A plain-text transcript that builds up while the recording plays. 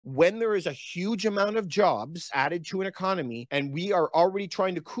When there is a huge amount of jobs added to an economy and we are already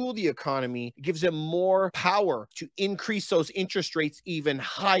trying to cool the economy, it gives them more power to increase those interest rates even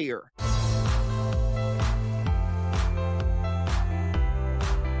higher.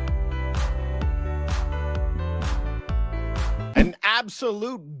 An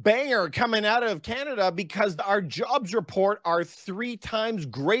absolute banger coming out of Canada because our jobs report are 3 times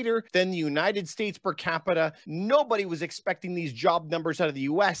greater than the United States per capita. Nobody was expecting these job numbers out of the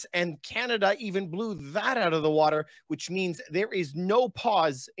US, and Canada even blew that out of the water, which means there is no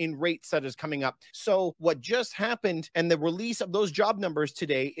pause in rates that is coming up. So what just happened and the release of those job numbers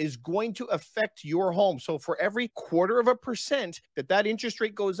today is going to affect your home. So for every 1/4% that interest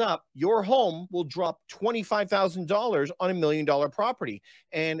rate goes up, your home will drop $25,000 on $1 million property.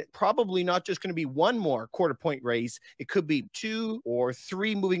 And probably not just going to be one more 1/4 point raise. It could be 2 or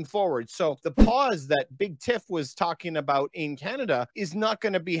 3 moving forward. So the pause that Big Tiff was talking about in Canada is not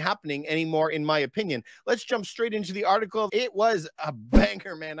going to be happening anymore, in my opinion. Let's jump straight into the article. It was a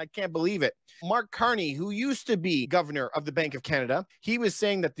banger, man. I can't believe it. Mark Carney, who used to be governor of the Bank of Canada, he was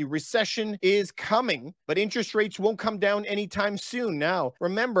saying that the recession is coming, but interest rates won't come down anytime soon. Now,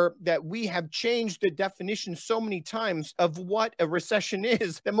 remember that we have changed the definition so many times of what a recession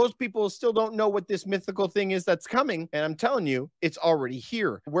is that most people still don't know what this mythical thing is that's coming. And I'm telling you, it's already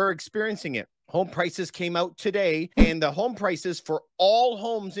here. We're experiencing it. Home prices came out today, and the home prices for all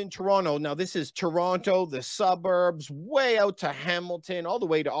homes in Toronto, now this is Toronto, the suburbs, way out to Hamilton, all the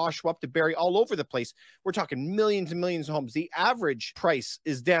way to Oshawa, up to Barrie, all over the place. We're talking millions and millions of homes. The average price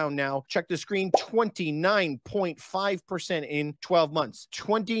is down now. Check the screen, 29.5% in 12 months.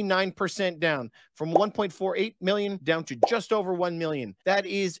 29% down from 1.48 million down to just over 1 million. That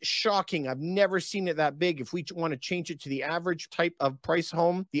is shocking. I've never seen it that big. If we want to change it to the average type of price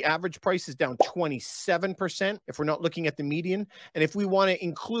home, the average price is down 27% if we're not looking at the median. And if we want to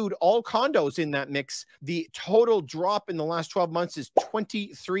include all condos in that mix, the total drop in the last 12 months is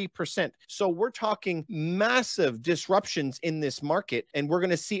 23%. So we're talking massive disruptions in this market, and we're going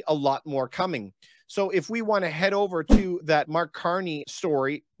to see a lot more coming. So if we want to head over to that Mark Carney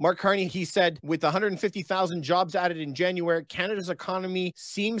story, Mark Carney, he said, with 150,000 jobs added in January, Canada's economy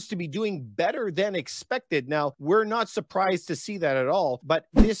seems to be doing better than expected. Now, we're not surprised to see that at all, but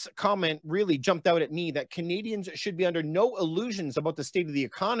this comment really jumped out at me that Canadians should be under no illusions about the state of the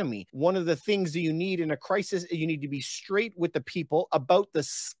economy. One of the things that you need in a crisis, you need to be straight with the people about the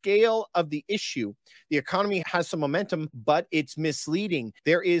scale of the issue. The economy has some momentum, but it's misleading.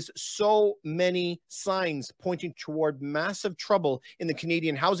 There is so many signs pointing toward massive trouble in the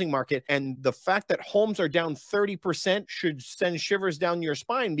Canadian housing market, and the fact that homes are down 30% should send shivers down your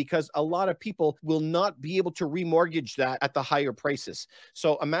spine, because a lot of people will not be able to remortgage that at the higher prices.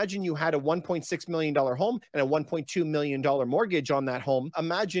 So imagine you had a $1.6 million home and a $1.2 million mortgage on that home.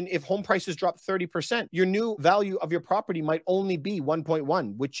 Imagine if home prices drop 30%, your new value of your property might only be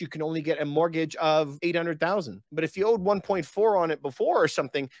 1.1, which you can only get a mortgage of 800,000. But if you owed 1.4 on it before or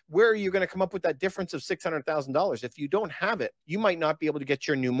something, where are you going to come up with that difference of $600,000? If you don't have it, you might not be able to get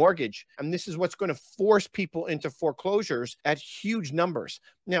your new mortgage. And this is what's going to force people into foreclosures at huge numbers.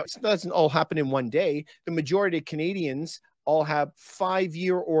 Now, it doesn't all happen in one day. The majority of Canadians all have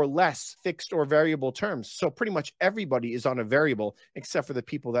 5-year or less fixed or variable terms. So pretty much everybody is on a variable, except for the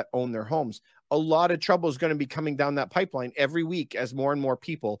people that own their homes. A lot of trouble is going to be coming down that pipeline every week as more and more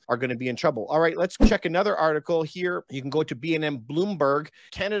people are going to be in trouble. All right, let's check another article here. You can go to B&M Bloomberg.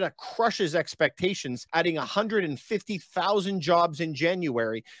 Canada crushes expectations, adding 150,000 jobs in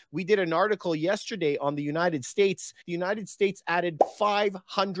January. We did an article yesterday on the United States. The United States added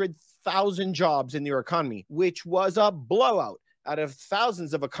 500,000 jobs in their economy, which was a blowout. Out of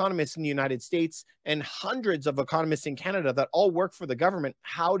thousands of economists in the United States and hundreds of economists in Canada that all work for the government,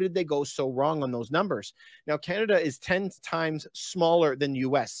 how did they go so wrong on those numbers? Now, Canada is 10 times smaller than the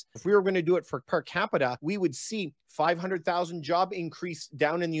US. If we were going to do it for per capita, we would see 500,000 job increase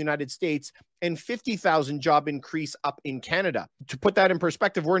down in the United States and 50,000 job increase up in Canada. To put that in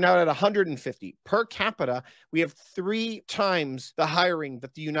perspective, we're now at 150. Per capita, we have 3 times the hiring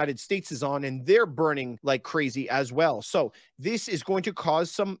that the United States is on, and they're burning like crazy as well. So this is going to cause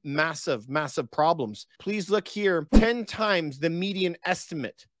some massive, massive problems. Please look here, 10 times the median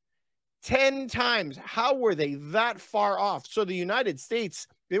estimate. 10 times. How were they that far off? So the United States,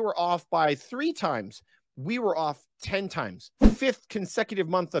 they were off by 3 times. We were off 10 times. 5th consecutive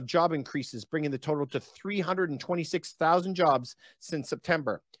month of job increases, bringing the total to 326,000 jobs since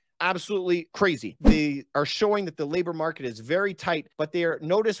September. Absolutely crazy. They are showing that the labor market is very tight, but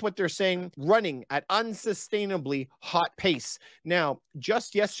notice what they're saying, running at unsustainably hot pace. Now,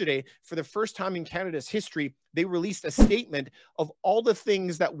 just yesterday, for the first time in Canada's history, they released a statement of all the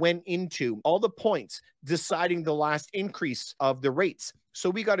things that went into all the points deciding the last increase of the rates. So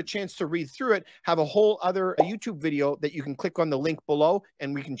we got a chance to read through it, have a whole other YouTube video that you can click on the link below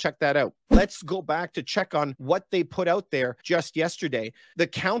and we can check that out. Let's go back to check on what they put out there just yesterday. The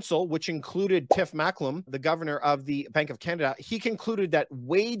council, which included Tiff Macklem, the governor of the Bank of Canada, he concluded that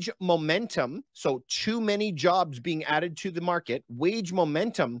wage momentum, so too many jobs being added to the market, wage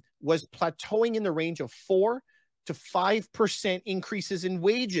momentum was plateauing in the range of 4 to 5% increases in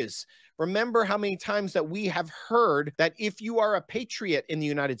wages. Remember how many times that we have heard that if you are a patriot in the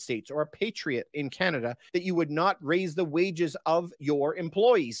United States or a patriot in Canada, that you would not raise the wages of your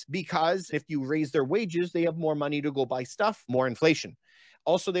employees, because if you raise their wages, they have more money to go buy stuff, more inflation.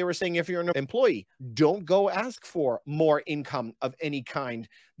 Also, they were saying if you're an employee, don't go ask for more income of any kind,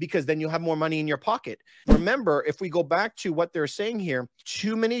 because then you'll have more money in your pocket. Remember, if we go back to what they're saying here,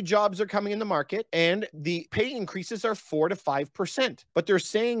 too many jobs are coming in the market and the pay increases are 4 to 5%. But they're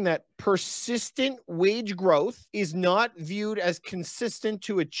saying that persistent wage growth is not viewed as consistent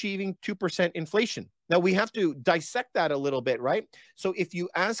to achieving 2% inflation. Now, we have to dissect that a little bit, right? So if you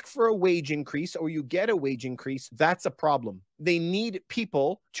ask for a wage increase or you get a wage increase, that's a problem. They need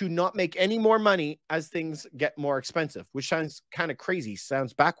people to not make any more money as things get more expensive, which sounds kind of crazy,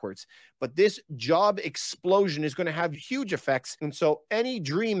 sounds backwards. But this job explosion is going to have huge effects. And so any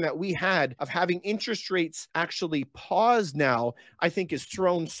dream that we had of having interest rates actually pause now, I think is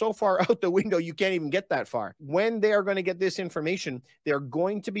thrown so far out the window, you can't even get that far. When they are going to get this information, they're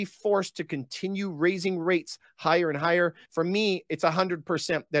going to be forced to continue raising rates higher and higher. For me, it's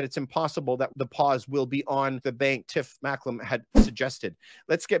 100% that it's impossible that the pause will be on the bank Tiff Macklem had suggested.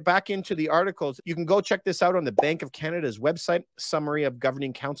 Let's get back into the articles. You can go check this out on the Bank of Canada's website, Summary of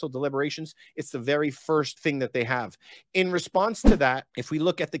Governing Council Deliberations. It's the very first thing that they have. In response to that, if we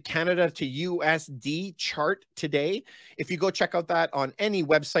look at the Canada to USD chart today, if you go check out that on any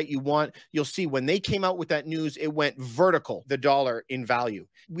website you want, you'll see when they came out with that news, it went vertical, the dollar in value.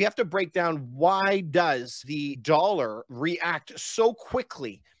 We have to break down, why does the dollar react so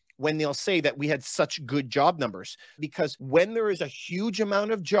quickly when they'll say that we had such good job numbers? Because when there is a huge amount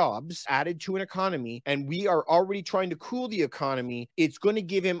of jobs added to an economy and we are already trying to cool the economy, it's going to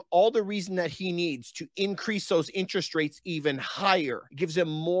give him all the reason that he needs to increase those interest rates even higher. It gives him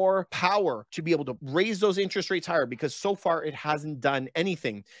more power to be able to raise those interest rates higher, because so far it hasn't done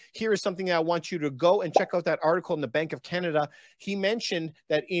anything. Here is something that I want you to go and check out, that article in the Bank of Canada. He mentioned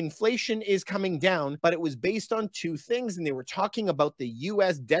that inflation is coming down, but it was based on two things. And they were talking about the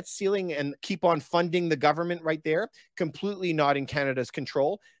US debt ceiling and keep on funding the government right there, completely not in Canada's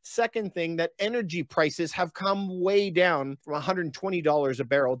control. Second thing, that energy prices have come way down from $120 a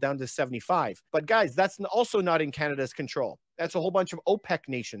barrel down to 75. But guys, that's also not in Canada's control. That's a whole bunch of OPEC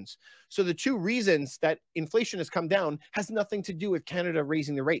nations. So the two reasons that inflation has come down has nothing to do with Canada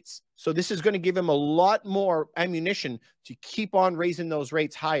raising the rates. So this is going to give him a lot more ammunition to keep on raising those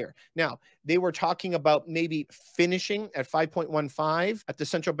rates higher. Now, they were talking about maybe finishing at 5.15 at the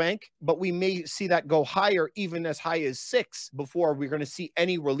central bank, but we may see that go higher, even as high as 6, before we're going to see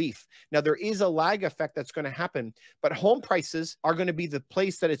any relief. Now, there is a lag effect that's going to happen, but home prices are going to be the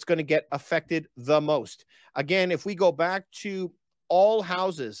place that it's going to get affected the most. Again, if we go back to all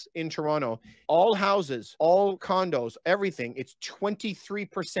houses in Toronto, all houses, all condos, everything, it's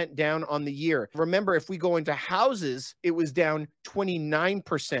 23% down on the year. Remember, if we go into houses, it was down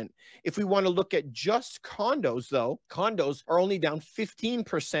 29%. If we want to look at just condos, though, condos are only down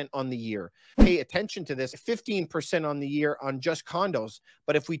 15% on the year. Pay attention to this, 15% on the year on just condos.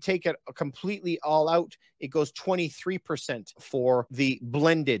 But if we take it completely all out, it goes 23% for the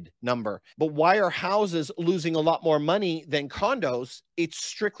blended number. But why are houses losing a lot more money than condos? It's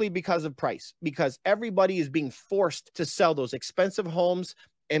strictly because of price, because everybody is being forced to sell those expensive homes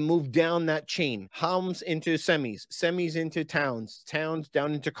and move down that chain. Homes into semis, semis into towns, towns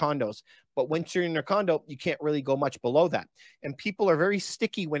down into condos. But once you're in a condo, you can't really go much below that. And people are very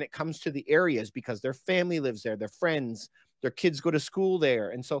sticky when it comes to the areas, because their family lives there, their friends, their kids go to school there.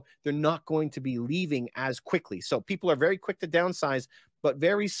 And so they're not going to be leaving as quickly. So people are very quick to downsize, but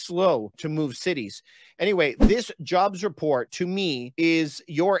very slow to move cities. Anyway, this jobs report to me is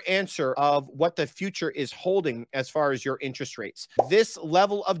your answer of what the future is holding as far as your interest rates. This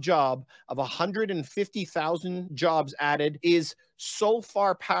level of job of 150,000 jobs added is so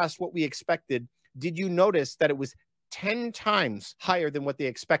far past what we expected. Did you notice that it was 10 times higher than what they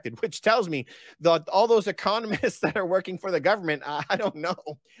expected, which tells me that all those economists that are working for the government, I don't know.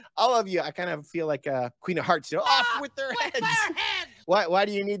 All of you, I kind of feel like Queen of Hearts, off with their heads. Why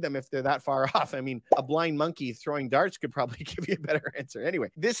do you need them if they're that far off? I mean, a blind monkey throwing darts could probably give you a better answer. Anyway,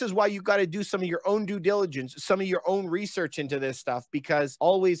 this is why you got to do some of your own due diligence, some of your own research into this stuff, because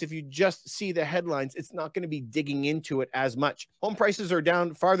always if you just see the headlines, it's not going to be digging into it as much. Home prices are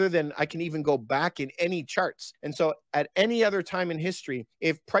down farther than I can even go back in any charts. And so at any other time in history,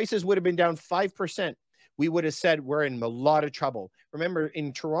 if prices would have been down 5%, we would have said we're in a lot of trouble. Remember,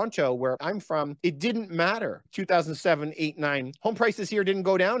 in Toronto, where I'm from, it didn't matter. 2007, 8, 9, home prices here didn't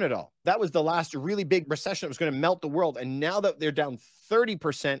go down at all. That was the last really big recession that was going to melt the world. And now that they're down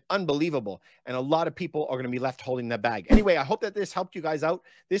 30%, unbelievable. And a lot of people are going to be left holding the bag. Anyway, I hope that this helped you guys out.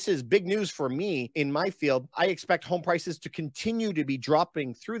 This is big news for me in my field. I expect home prices to continue to be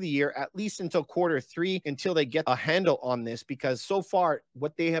dropping through the year, at least until Q3, until they get a handle on this, because so far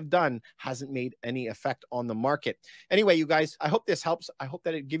what they have done hasn't made any effect on the market. Anyway, you guys, I hope this helps. I hope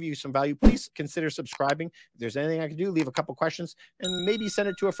that it gives you some value. Please consider subscribing. If there's anything I can do, leave a couple questions and maybe send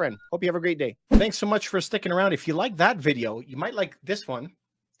it to a friend. Hope you have a great day. Thanks so much for sticking around. If you like that video, you might like this one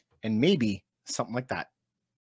and maybe something like that.